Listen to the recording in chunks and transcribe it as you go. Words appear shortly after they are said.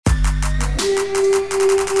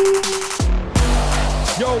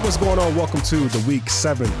Yo, what's going on? Welcome to the Week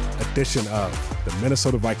 7 edition of the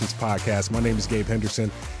Minnesota Vikings podcast. My name is Gabe Henderson.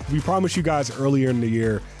 We promised you guys earlier in the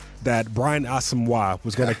year that Brian Asamoah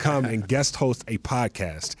was going to come and guest host a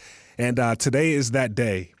podcast. And today is that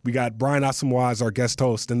day. We got Brian Asamoah as our guest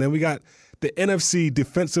host, and then we got the NFC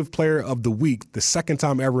Defensive Player of the Week, the second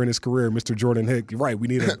time ever in his career, Mr. Jordan Hicks. You're right, we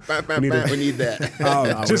need him. We need that.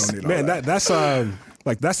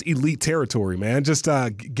 That's elite territory, man. Just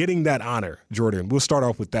getting that honor, Jordan. We'll start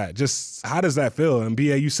off with that. Just how does that feel? And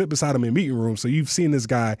BA, you sit beside him in meeting rooms, so you've seen this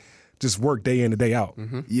guy just work day in and day out.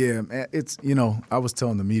 Mm-hmm. Yeah, man, it's, I was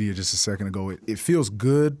telling the media just a second ago, it feels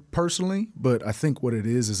good personally, but I think what it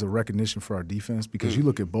is a recognition for our defense because you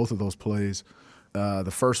look at both of those plays.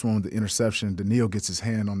 The first one with the interception, Daniil gets his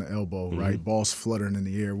hand on the elbow, right? Ball's fluttering in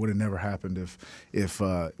the air. Would have never happened if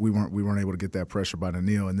we weren't able to get that pressure by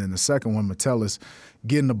Daniil. And then the second one, Metellus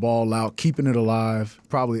getting the ball out, keeping it alive.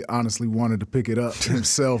 Probably honestly wanted to pick it up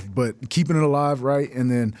himself, but keeping it alive, right?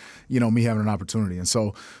 And then me having an opportunity. And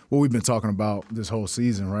so what we've been talking about this whole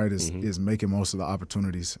season, right, is making most of the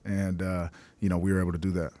opportunities. And we were able to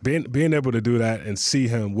do that. Being able to do that and see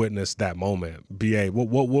him witness that moment, BA,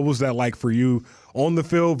 what was that like for you on the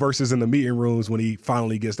field versus in the meeting rooms when he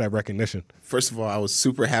finally gets that recognition? First of all, I was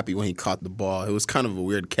super happy when he caught the ball. It was kind of a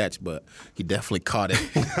weird catch, but he definitely caught it.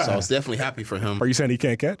 So I was definitely happy for him. Are you saying he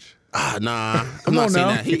can't catch? Nah, I'm not saying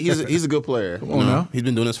that. He's a good player. Come on now. He's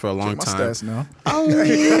been doing this for a long Check my time. stats now.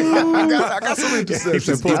 I got some He's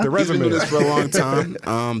interceptions. been the He's resume. been doing this for a long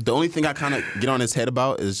time. The only thing I kind of get on his head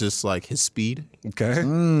about is just like his speed. Okay.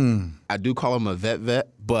 I do call him a vet,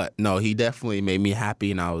 but no, he definitely made me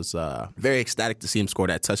happy, and I was very ecstatic to see him score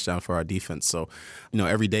that touchdown for our defense. So,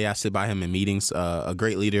 every day I sit by him in meetings. A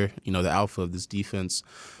great leader, the alpha of this defense.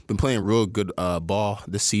 Been playing real good ball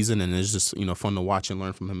this season, and it's just fun to watch and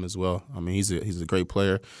learn from him as well. I mean, he's a great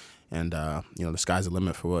player. And, the sky's the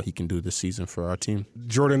limit for what he can do this season for our team.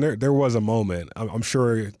 Jordan, there was a moment. I'm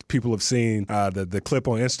sure people have seen the clip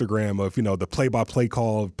on Instagram of, the play-by-play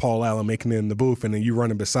call of Paul Allen making it in the booth and then you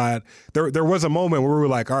running beside. There was a moment where we were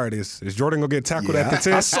like, all right, is Jordan going to get tackled at the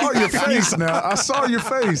 10? I saw your face now. I saw your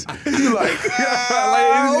face. You like,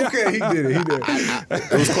 okay, he did it.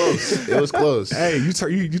 It was close. Hey, you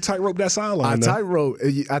tightrope that sideline. I tightrope.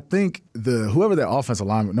 I think whoever that offensive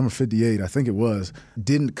lineman, number 58, I think it was,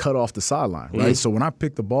 didn't cut off the sideline, right? So when I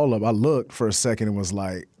picked the ball up, I looked for a second and was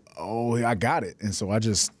like, oh, I got it. And so I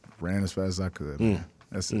just ran as fast as I could. Man.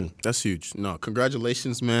 That's it. That's huge. No,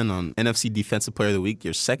 congratulations, man, on NFC Defensive Player of the Week.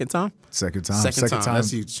 Your second time? Second time.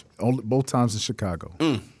 That's huge. Both times in Chicago.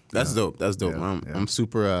 That's dope. That's dope. Yeah, I'm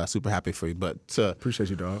super happy for you. But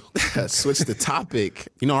appreciate you, dog. Switch the topic.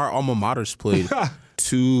 Our alma maters played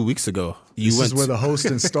 2 weeks ago. This is where the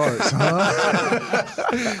hosting starts,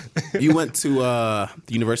 huh? You went to the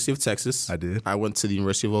University of Texas. I did. I went to the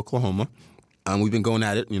University of Oklahoma. We've been going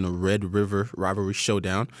at it, Red River Rivalry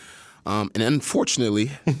Showdown. And unfortunately,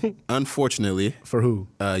 For who?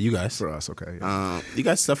 You guys. For us, okay. Yeah. You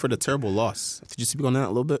guys suffered a terrible loss. Did you speak on that a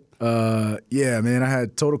little bit? Yeah, man. I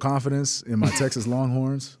had total confidence in my Texas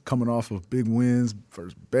Longhorns coming off of big wins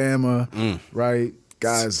versus Bama, right?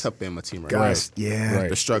 Guys, tough Bama team, right? Guys, yeah,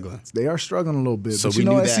 They're struggling. They are struggling a little bit. So but we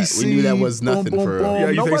knew that. SEC, We knew that was nothing boom, for. boom, Yeah,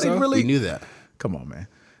 you think nobody so? really. We knew that. Come on, man.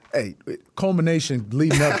 Hey, culmination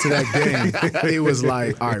leading up to that game, it was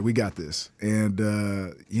like, all right, we got this. And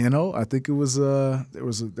I think it was there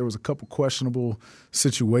was a couple questionable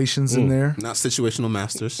situations in there. Not situational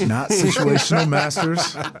masters. Not situational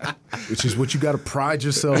masters, which is what you got to pride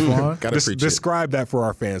yourself on. Got to preach it. Describe that for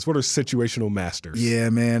our fans. What are situational masters? Yeah,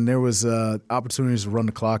 man. There was opportunities to run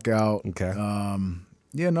the clock out. Okay. And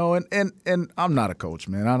I'm not a coach,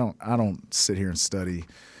 man. I don't sit here and study,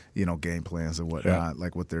 game plans and whatnot,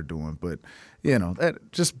 like what they're doing. But, that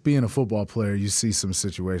just being a football player, you see some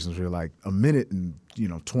situations where like a minute and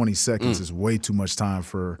 20 seconds is way too much time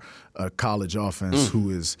for a college offense who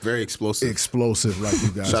is very explosive like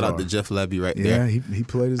you guys Shout are. out to Jeff Levy there. Yeah, he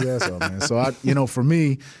played his ass off, man. So for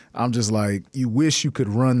me, I'm just like, you wish you could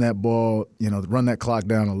run that ball, run that clock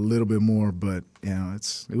down a little bit more, but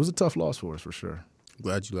it was a tough loss for us for sure.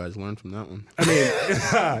 Glad you guys learned from that one.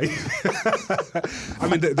 I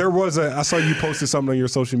mean, there was I saw you posted something on your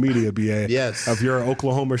social media, BA. Yes. Of your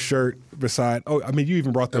Oklahoma shirt beside. Oh, I mean, you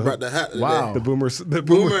even brought the hat. Wow. The boomers. The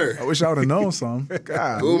Boomer. I wish I would have known something.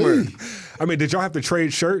 God. Boomer. I mean, did y'all have to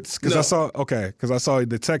trade shirts? Because I saw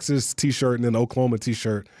the Texas T-shirt and then the Oklahoma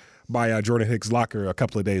T-shirt by Jordan Hicks' locker a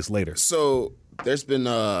couple of days later. So There's been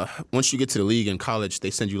once you get to the league in college,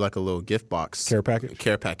 they send you like a little gift box. Care package?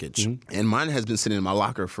 Care package. And mine has been sitting in my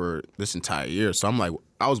locker for this entire year. So I'm like,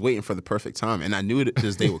 I was waiting for the perfect time. And I knew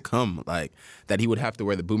this day would come, like, that he would have to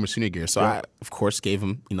wear the Boomer Sooner gear. So I, of course, gave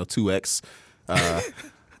him, 2X.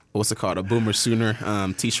 What's it called? A Boomer Sooner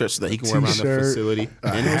T-shirt so that he can wear around the facility.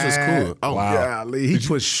 And it was just cool. Oh, wow. Yeah, he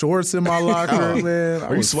put shorts in my locker, man.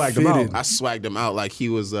 Or you swagged him out? I swagged him out like he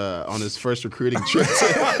was on his first recruiting trip.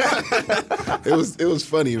 It was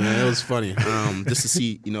funny, man. It was funny. Just to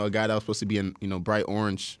see, a guy that was supposed to be in, bright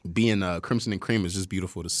orange, being crimson and cream is just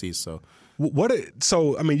beautiful to see. So,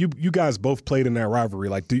 you guys both played in that rivalry.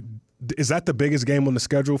 Like, is that the biggest game on the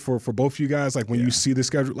schedule for both of you guys? Like when you see the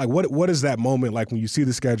schedule, like what is that moment like when you see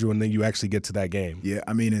the schedule and then you actually get to that game? Yeah,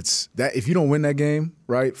 I mean it's that if you don't win that game,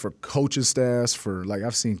 right? For coaches, staffs, for like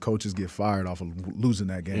I've seen coaches get fired off of losing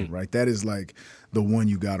that game, right? That is like the one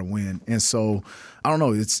you got to win. And so I don't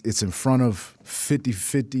know, it's in front of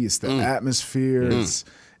 50-50. It's the atmosphere.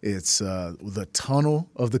 It's the tunnel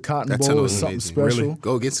of the Cotton Bowl is something special.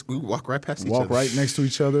 Really? We walk right past each other. Walk right next to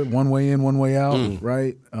each other, one way in, one way out,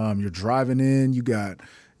 right? You're driving in, you got,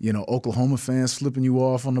 Oklahoma fans flipping you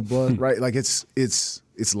off on the bus, right? Like it's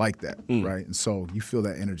like that, right? And so you feel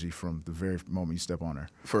that energy from the very moment you step on there.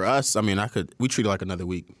 For us, we treat it like another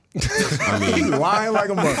week. He's lying like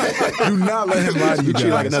a mother. Do not let him lie to you We guys.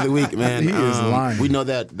 treat it like another week, man. He is lying. We know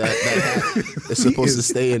that it's supposed to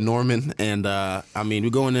stay in Norman, and we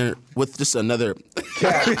go in there with just another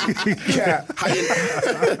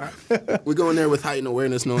we go in there with heightened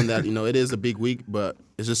awareness, knowing that it is a big week, but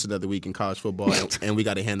it's just another week in college football, and we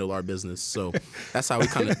got to handle our business. So that's how we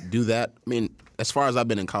kind of do that. I mean, as far as I've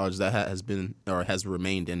been in college, that has been or has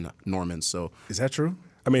remained in Norman. So is that true?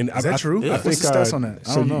 I mean, is that true? Yeah. I think stats on that.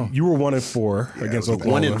 I don't know. You were 1-4 against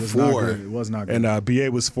Oklahoma. 1-4. It was not good. And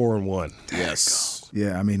BA was 4-1. Yes.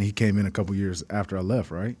 Yeah, I mean, he came in a couple years after I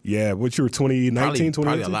left, right? Yeah, what you were 2019, 2018?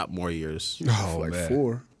 Probably a lot more years. Oh, like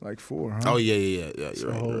man. Like four, huh? Oh, yeah. You're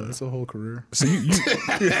right. That's a whole career. So you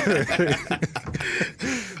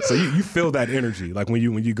feel that energy, like when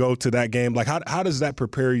you go to that game. Like how does that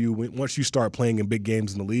prepare you once you start playing in big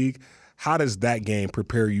games in the league? How does that game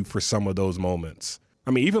prepare you for some of those moments? I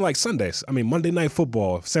mean, even like Sundays. I mean, Monday Night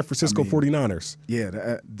Football, San Francisco 49ers.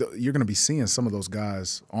 Yeah, you're going to be seeing some of those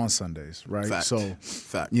guys on Sundays, right? Fact. So,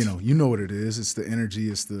 Fact. you know what it is. It's the energy.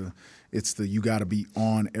 It's the you got to be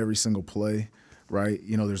on every single play, right?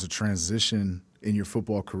 There's a transition in your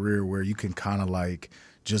football career where you can kind of like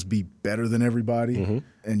just be better than everybody,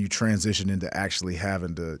 and you transition into actually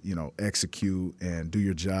having to, execute and do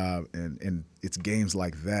your job, and it's games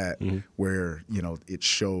like that where, it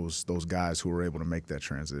shows those guys who are able to make that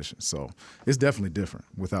transition. So it's definitely different,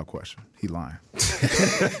 without question. He lying.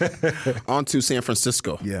 On to San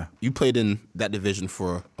Francisco. Yeah. You played in that division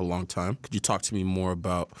for a long time. Could you talk to me more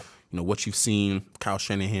about, what you've seen, Kyle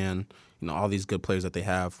Shanahan, all these good players that they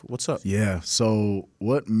have? What's up? Yeah. So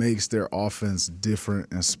what makes their offense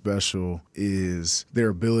different and special is their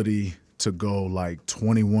ability to go like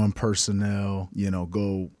 21 personnel,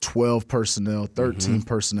 go 12 personnel, 13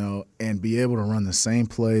 personnel, and be able to run the same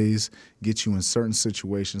plays, get you in certain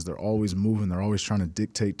situations. They're always moving. They're always trying to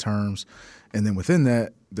dictate terms. And then within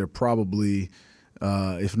that, they're probably,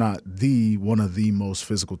 if not one of the most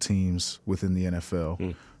physical teams within the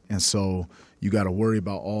NFL. And so you got to worry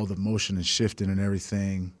about all the motion and shifting and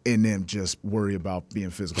everything, and then just worry about being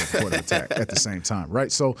physical for the attack at the same time,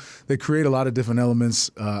 right? So they create a lot of different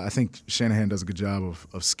elements. I think Shanahan does a good job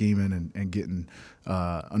of scheming and getting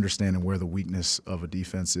understanding where the weakness of a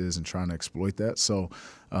defense is and trying to exploit that. So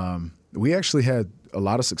we actually had a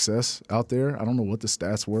lot of success out there. I don't know what the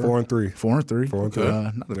stats were. 4-3. 4-3.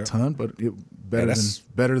 4-3. Not a ton, but better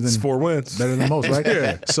than it's 4 wins. Better than most, right?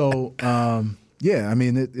 Yeah. So. Yeah, I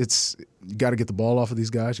mean, it's you got to get the ball off of these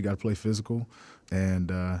guys. You got to play physical,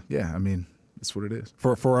 and I mean, it's what it is.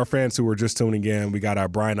 For our fans who were just tuning in, we got our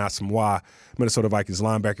Brian Asamoah, Minnesota Vikings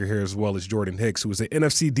linebacker here, as well as Jordan Hicks, who was the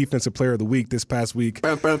NFC Defensive Player of the Week this past week.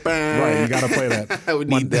 Right, you got to play that. We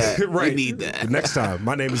need that. Right. We need that. Next time.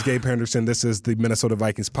 My name is Gabe Henderson. This is the Minnesota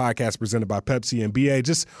Vikings podcast presented by Pepsi and BA.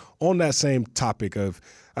 Just on that same topic of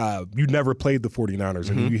you never played the 49ers,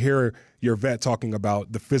 and you hear your vet talking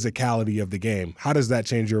about the physicality of the game. How does that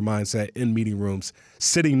change your mindset in meeting rooms,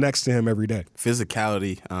 sitting next to him every day?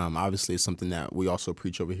 Physicality, obviously, is something that we also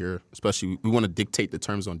preach over here. Especially, we want to dictate the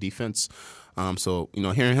terms on defense. So,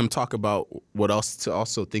 hearing him talk about what else to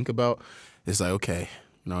also think about is like, okay,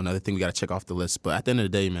 another thing we got to check off the list. But at the end of the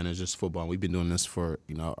day, man, it's just football. We've been doing this for,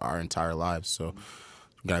 our entire lives. So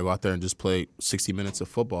You got to go out there and just play 60 minutes of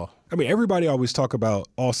football. I mean, everybody always talk about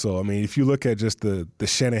also, I mean, if you look at just the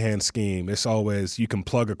Shanahan scheme, it's always you can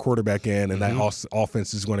plug a quarterback in and that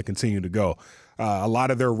offense is going to continue to go. A lot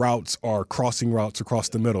of their routes are crossing routes across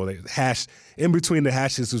the middle. They hash in between the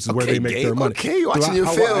hashes is where they make their money. Okay, you're watching your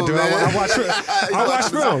film, man. I watch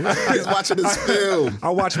film. He's watching his film. I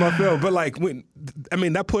watch my film. But, like,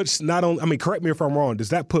 that puts not only – I mean, correct me if I'm wrong. Does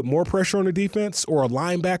that put more pressure on the defense or a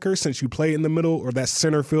linebacker since you play in the middle or that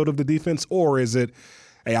center field of the defense? Or is it –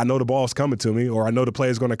 hey, I know the ball's coming to me, or I know the play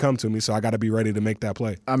is going to come to me, so I got to be ready to make that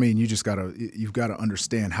play. I mean, you've got to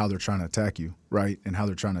understand how they're trying to attack you, right, and how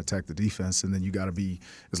they're trying to attack the defense, and then you got to be,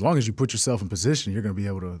 as long as you put yourself in position, you're going to be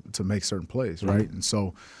able to make certain plays, right? And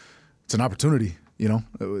so it's an opportunity,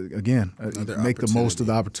 again, make the most of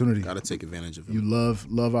the opportunity. Got to take advantage of it. You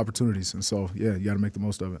love opportunities, and so, yeah, you got to make the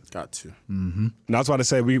most of it. Got to. Mm-hmm. Now, I was about to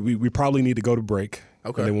say, we probably need to go to break.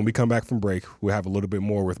 Okay. And then when we come back from break, we'll have a little bit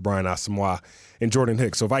more with Brian Asamoah and Jordan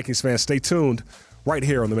Hicks. So Vikings fans, stay tuned right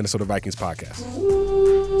here on the Minnesota Vikings podcast.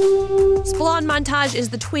 Salon Montage is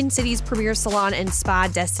the Twin Cities' premier salon and spa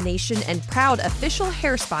destination and proud official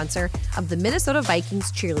hair sponsor of the Minnesota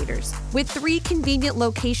Vikings cheerleaders. With 3 convenient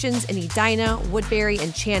locations in Edina, Woodbury,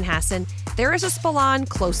 and Chanhassen, there is a salon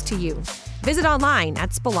close to you. Visit online at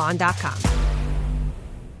spalon.com.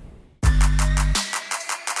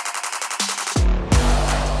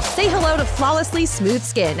 Say hello to flawlessly smooth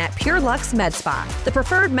skin at Pure Luxe Med Spa, the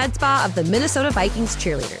preferred med spa of the Minnesota Vikings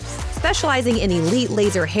cheerleaders. Specializing in elite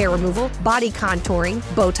laser hair removal, body contouring,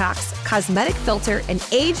 Botox, cosmetic filter, and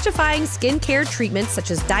age-defying skincare treatments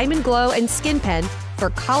such as Diamond Glow and Skin Pen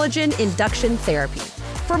for collagen induction therapy.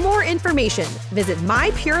 For more information, visit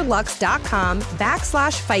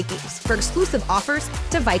mypurelux.com/Vikings for exclusive offers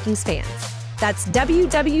to Vikings fans. That's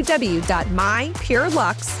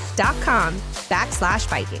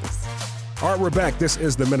www.mypurelux.com/Vikings. All right, we're back. This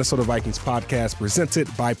is the Minnesota Vikings podcast presented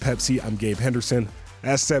by Pepsi. I'm Gabe Henderson.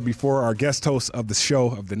 As said before, our guest host of the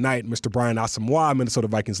show of the night, Mr. Brian Asamoah, Minnesota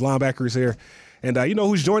Vikings linebacker, is here. And you know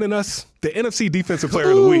who's joining us? The NFC Defensive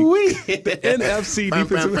Player of the Week. The NFC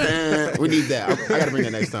Defensive Player. We need that. I got to bring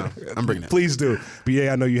that next time. I'm bringing it. Please do.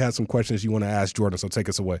 BA, I know you had some questions you want to ask Jordan, so take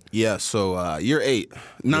us away. Yeah, so year 8.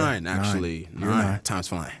 9, actually. 9. Time's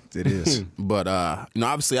flying. It is. But,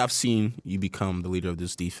 obviously I've seen you become the leader of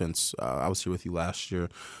this defense. I was here with you last year,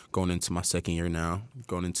 going into my second year now,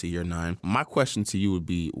 going into year 9. My question to you would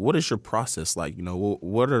be, what is your process like?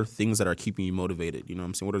 What are things that are keeping you motivated? You know what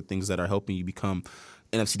I'm saying? What are things that are helping you become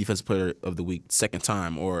NFC Defensive Player of the Week second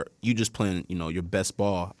time, or you just playing, your best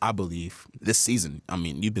ball, I believe, this season. I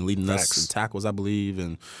mean, you've been leading us in tackles, I believe,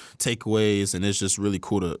 and takeaways, and it's just really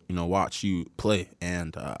cool to, watch you play.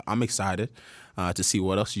 And I'm excited to see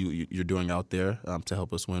what else you're doing out there to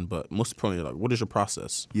help us win. But most importantly, what is your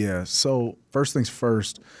process? Yeah, so first things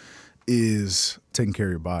first is taking care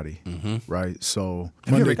of your body, right? So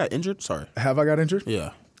Have you ever got injured? Sorry. Have I got injured?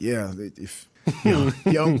 Yeah. Yeah, if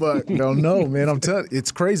young buck don't know, man. I'm telling you,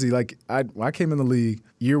 it's crazy. Like I came in the league,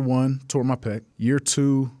 year 1, tore my pec. Year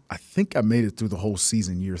 2, I think I made it through the whole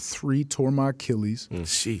season. Year 3, tore my Achilles.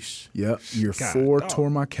 Sheesh. Yep. Year 4, tore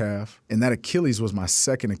my calf. And that Achilles was my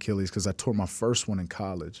second Achilles because I tore my first one in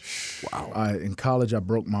college. Wow. In college, I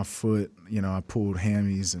broke my foot. I pulled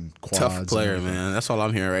hammies and quads. Tough player, man. That's all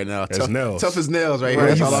I'm hearing right now. Nails. Tough as nails right here.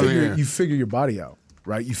 That's all I'm hearing. You figure your body out.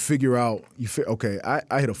 Right, you figure out. Okay, I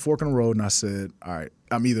hit a fork in the road, and I said, "All right,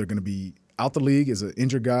 I'm either going to be out the league as an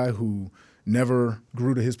injured guy who never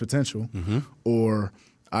grew to his potential, or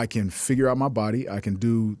I can figure out my body. I can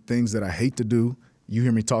do things that I hate to do. You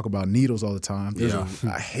hear me talk about needles all the time.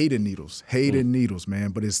 I hated needles, needles, man.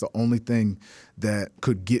 But it's the only thing that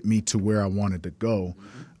could get me to where I wanted to go,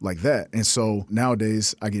 like that. And so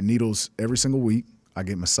nowadays, I get needles every single week. I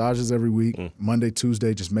get massages every week, Monday,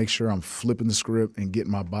 Tuesday, just make sure I'm flipping the script and getting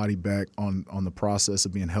my body back on the process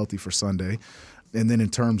of being healthy for Sunday. And then in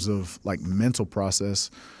terms of like mental process,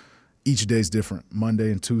 each day is different. Monday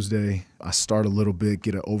and Tuesday, I start a little bit,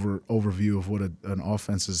 get an overview of what an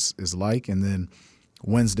offense is like, and then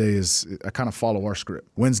Wednesday is I kind of follow our script.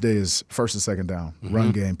 Wednesday is first and second down,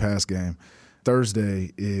 run game, pass game.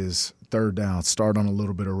 Thursday is third down, start on a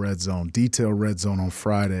little bit of red zone, detail red zone on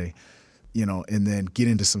Friday. And then get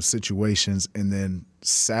into some situations, and then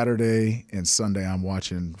Saturday and Sunday, I'm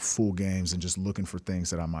watching full games and just looking for things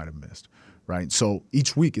that I might have missed, right? So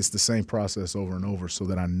each week it's the same process over and over so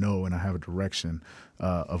that I know and I have a direction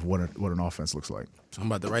of what an offense looks like. So I'm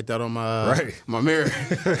about to write that on my mirror.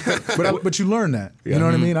 But you learn that. You know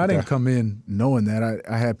what I mean? I didn't come in knowing that.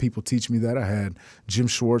 I had people teach me that. I had Jim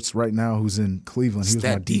Schwartz right now who's in Cleveland. He was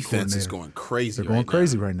my D defense coordinator. is going crazy. They're going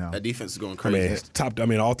crazy right now. That defense is going crazy.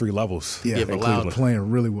 All three levels. Yeah, playing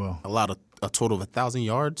really well. A total of 1,000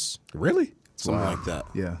 yards. Really? Something like that.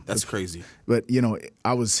 Yeah. That's crazy. But,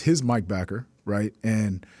 I was his Mike backer, right?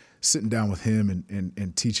 And sitting down with him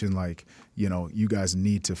and teaching, like, you guys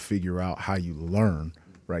need to figure out how you learn,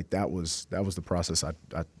 right? That was the process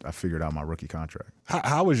I figured out my rookie contract.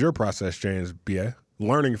 How was your process, James, B.A.?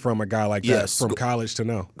 Learning from a guy like that from college to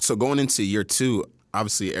now? So going into year 2,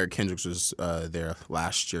 obviously Eric Kendricks was there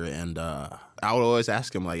last year, and I would always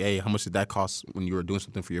ask him, like, hey, how much did that cost when you were doing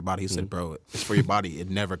something for your body? He said, bro, it's for your body. It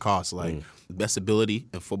never costs. Like, the best ability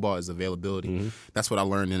in football is availability. That's what I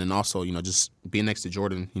learned. And then also, just being next to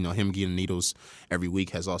Jordan, him getting needles every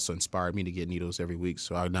week has also inspired me to get needles every week.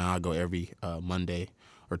 So now I go every Monday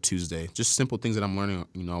or Tuesday. Just simple things that I'm learning,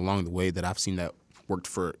 along the way that I've seen that worked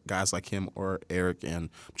for guys like him or Eric, and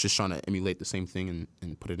I'm just trying to emulate the same thing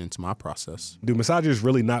and put it into my process. Do massages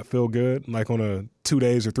really not feel good, like on a 2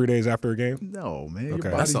 days or 3 days after a game? No, man. Okay.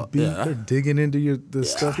 Your body's beat. They're digging into the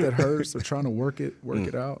stuff that hurts. They're trying to work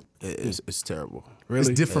it out. It's terrible.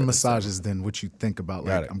 Really? It's different massages than what you think about.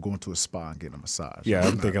 Like, I'm going to a spa and getting a massage. Yeah,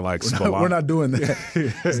 I'm thinking like we're not doing that.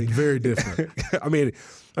 It's very different. I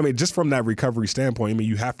mean, just from that recovery standpoint,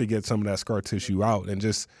 you have to get some of that scar tissue out, and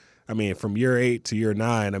just. From year 8 to year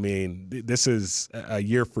 9, this is a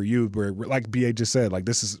year for you where, like B.A. just said, like,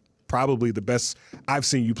 this is probably the best I've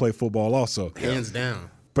seen you play football also. Hands down.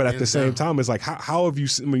 But at the same time, it's like, how have you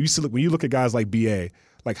when you look at guys like B.A.,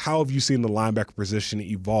 like, how have you seen the linebacker position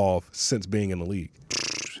evolve since being in the league?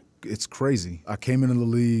 It's crazy. I came into the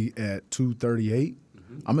league at 238.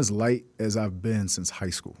 I'm as light as I've been since high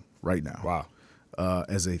school right now. Wow.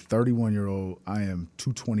 As a 31-year-old, I am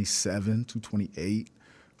 227, 228.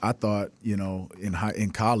 I thought,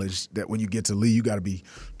 in college that when you get to league, you got to be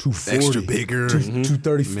 240. Extra bigger.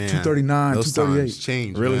 230, 239, those 238. Times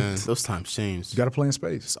change, really? Man. Those times change. You got to play in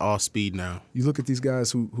space. It's all speed now. You look at these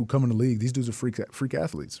guys who come in the league. These dudes are freak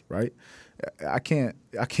athletes, right? I can't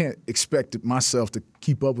expect myself to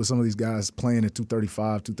keep up with some of these guys playing at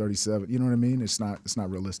 235, 237. You know what I mean? It's not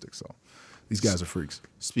realistic. So these guys are freaks.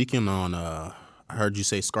 Speaking on, I heard you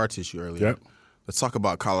say scar tissue earlier. Yep. Let's talk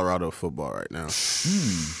about Colorado football right now.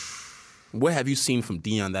 What have you seen from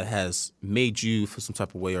Deion that has made you feel some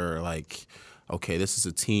type of way, or like, okay, this is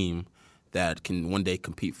a team that can one day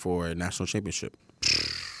compete for a national championship?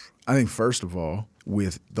 I think, first of all,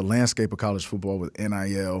 with the landscape of college football, with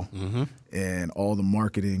NIL and all the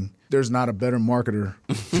marketing, there's not a better marketer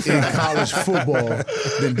in college football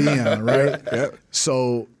than Deion, right? Yep.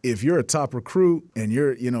 So if you're a top recruit and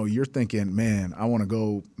you're thinking, man, I want to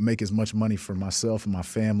go make as much money for myself and my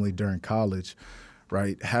family during college,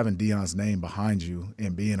 right? Having Deion's name behind you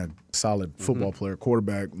and being a solid football player,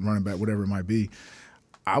 quarterback, running back, whatever it might be,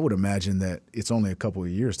 I would imagine that it's only a couple of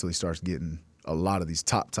years till he starts getting a lot of these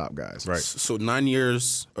top guys. Right. So 9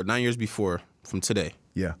 years before from today,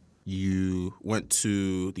 Yeah, you went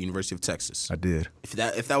to the University of Texas. I did.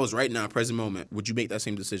 If that was right now, present moment, would you make that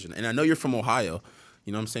same decision? And I know you're from Ohio.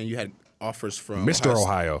 You know what I'm saying? You had offers from Mr.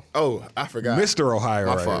 Ohio. Oh, I forgot. Mr. Ohio,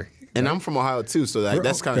 My right fault. here. And I'm from Ohio too, so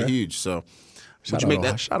that's kind of Okay. huge. So would Shout you out make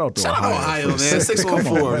Ohio. that? Shout out to Shout out Ohio, man.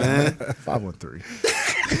 614, man. 513.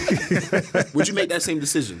 Would you make that same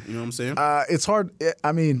decision? You know what I'm saying? It's hard.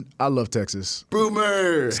 I love Texas.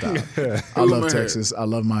 Boomer. I love Texas. I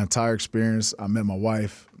love my entire experience. I met my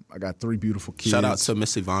wife. I got 3 beautiful kids. Shout out to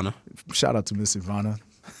Miss Ivana. Shout out to Miss Ivana.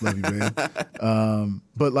 Love you, babe.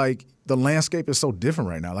 But, like, the landscape is so different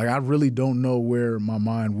right now. Like, I really don't know where my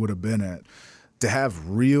mind would have been at. To have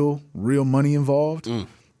real money involved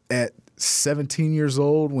at 17 years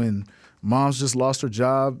old when mom's just lost her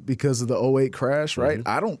job because of the 2008 crash, right?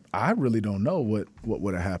 I really don't know what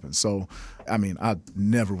would have happened. So, I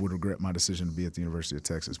never would regret my decision to be at the University of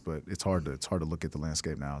Texas, but it's hard to look at the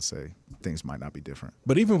landscape now and say things might not be different.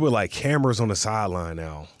 But even with, like, cameras on the sideline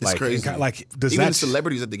now, It's crazy. Does Even that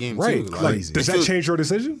celebrities at the game right? too. Like, does that change your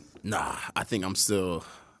decision? Nah, I think I'm still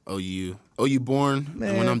OU born,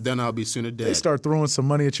 and when I'm done, I'll be sooner dead. They start throwing some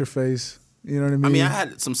money at your face. You know what I mean? I mean, I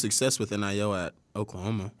had some success with NIL at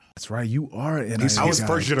Oklahoma. That's right. You are an NIL I was guy.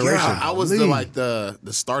 first generation. Yeah, I was the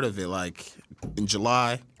start of it. Like in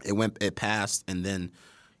July, it passed, and then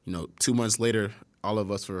 2 months later, all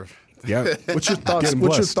of us were Yeah. What's your thoughts? Getting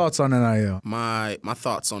What's your blessed. thoughts on NIL? My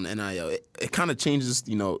thoughts on NIL, it kind of changes,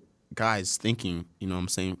 guys thinking, you know what I'm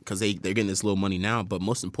saying? Because they're getting this little money now, but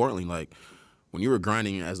most importantly, like, when you were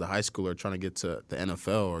grinding as a high schooler trying to get to the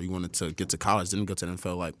NFL or you wanted to get to college, didn't go to the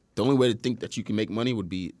NFL, like, the only way to think that you can make money would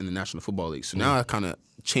be in the National Football League. So now it kind of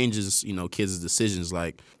changes, kids' decisions.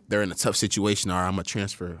 Like, they're in a tough situation. All right, I'm going to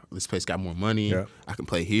transfer. This place got more money. Yeah. I can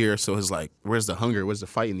play here. So it's like, where's the hunger? Where's the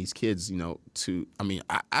fight in these kids,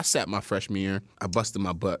 I sat my freshman year. I busted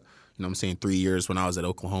my butt, 3 years when I was at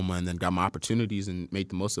Oklahoma and then got my opportunities and made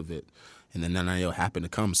the most of it. And then NIL happened to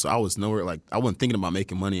come. So I was nowhere, like, I wasn't thinking about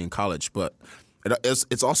making money in college. But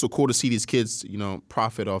it's also cool to see these kids,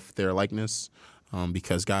 profit off their likeness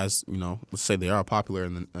because guys, let's say they are popular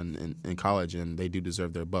in college and they do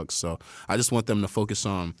deserve their bucks. So I just want them to focus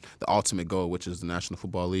on the ultimate goal, which is the National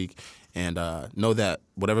Football League, and know that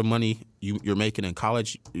whatever money you're making in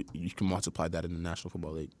college, you can multiply that in the National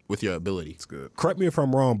Football League with your ability. It's good. Correct me if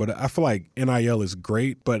I'm wrong, but I feel like NIL is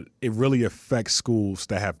great, but it really affects schools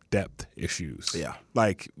that have depth issues. Yeah.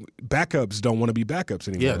 Like, backups don't want to be backups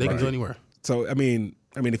anymore. Yeah, they can right? go anywhere. So, I mean,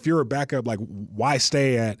 if you're a backup, like, why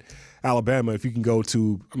stay at Alabama if you can go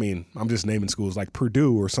to, I'm just naming schools like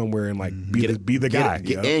Purdue or somewhere and, like, be the guy.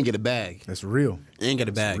 And get a bag. That's real. And get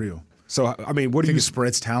a bag. That's real. So, what do Think you it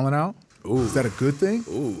spreads talent out? Ooh. Is that a good thing?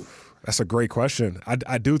 Ooh. That's a great question.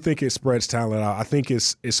 I do think it spreads talent out. I think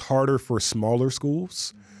it's harder for smaller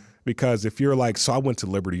schools because if you're like, so I went to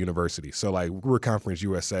Liberty University, so like we're Conference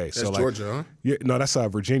USA. That's so like, Georgia, huh? Yeah, no, that's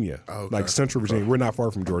Virginia, okay. like Central Virginia. We're not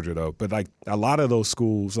far from Georgia though, but like a lot of those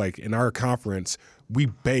schools, like in our conference, we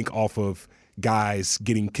bank off of guys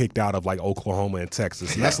getting kicked out of like Oklahoma and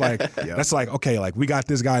Texas. And that's like that's like okay, like we got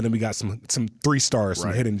this guy, and then we got some 3 stars,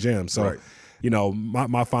 some hidden gems. So.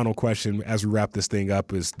 My final question as we wrap this thing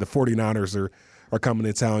up is the 49ers are coming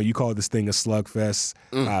to town. You call this thing a slugfest.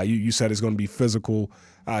 You said it's going to be physical.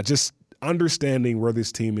 Just understanding where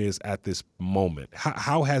this team is at this moment.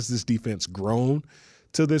 How has this defense grown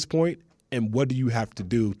to this point, and what do you have to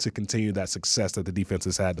do to continue that success that the defense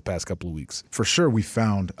has had the past couple of weeks? For sure,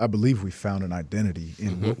 I believe we found an identity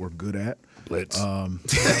in what we're good at. Blitz. Ain't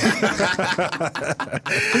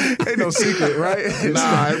no secret, right?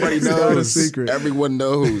 Nah, everybody knows. It's not a secret. Everyone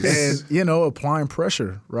knows. And applying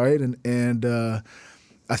pressure, right? And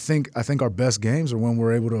I think our best games are when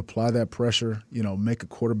we're able to apply that pressure. Make a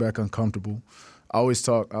quarterback uncomfortable. I always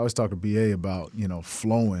talk to BA about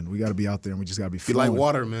flowing. We got to be out there and we just got to be flowing. Be like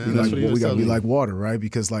water, man. We got to be like water, right?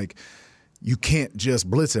 Because like. You can't just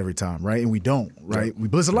blitz every time, right? And we don't, right? We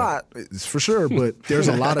blitz a lot, it's for sure, but there's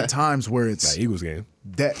a lot of times where it's that Eagles game.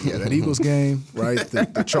 That Eagles game, right?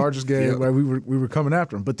 The Chargers game, right? We were coming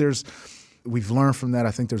after them, but we've learned from that.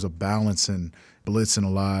 I think there's a balance in blitzing a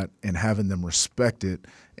lot and having them respect it,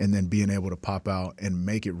 and then being able to pop out and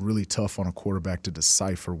make it really tough on a quarterback to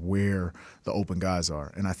decipher where the open guys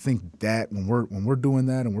are. And I think that when we're doing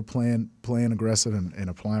that and we're playing aggressive and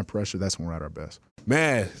applying pressure, that's when we're at our best.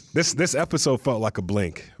 Man, this episode felt like a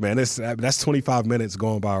blink. Man, that's 25 minutes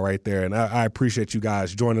going by right there, and I appreciate you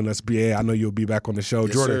guys joining us, BA. I know you'll be back on the show.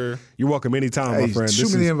 Yes, Jordan, sir. You're welcome anytime, my friend.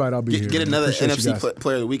 Shoot me the invite. I'll be here. Get another Appreciate NFC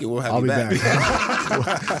Player of the Week, and we'll have I'll you be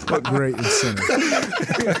back. What great incentive.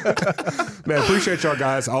 Man, appreciate y'all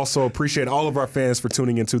guys. Also appreciate all of our fans for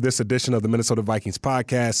tuning into this edition of the Minnesota Vikings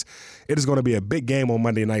podcast. It is going to be a big game on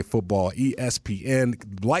Monday Night Football,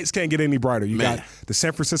 ESPN. Lights can't get any brighter. You got the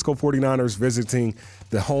San Francisco 49ers visiting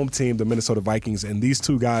the home team, the Minnesota Vikings, and these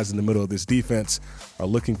two guys in the middle of this defense are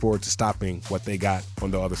looking forward to stopping what they got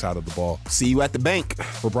on the other side of the ball. See you at the bank.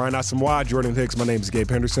 For Brian Asamoah, Jordan Hicks, my name is Gabe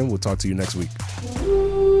Henderson. We'll talk to you next week.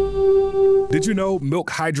 Did you know milk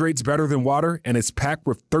hydrates better than water and it's packed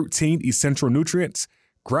with 13 essential nutrients?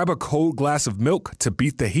 Grab a cold glass of milk to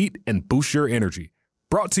beat the heat and boost your energy.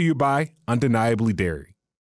 Brought to you by Undeniably Dairy.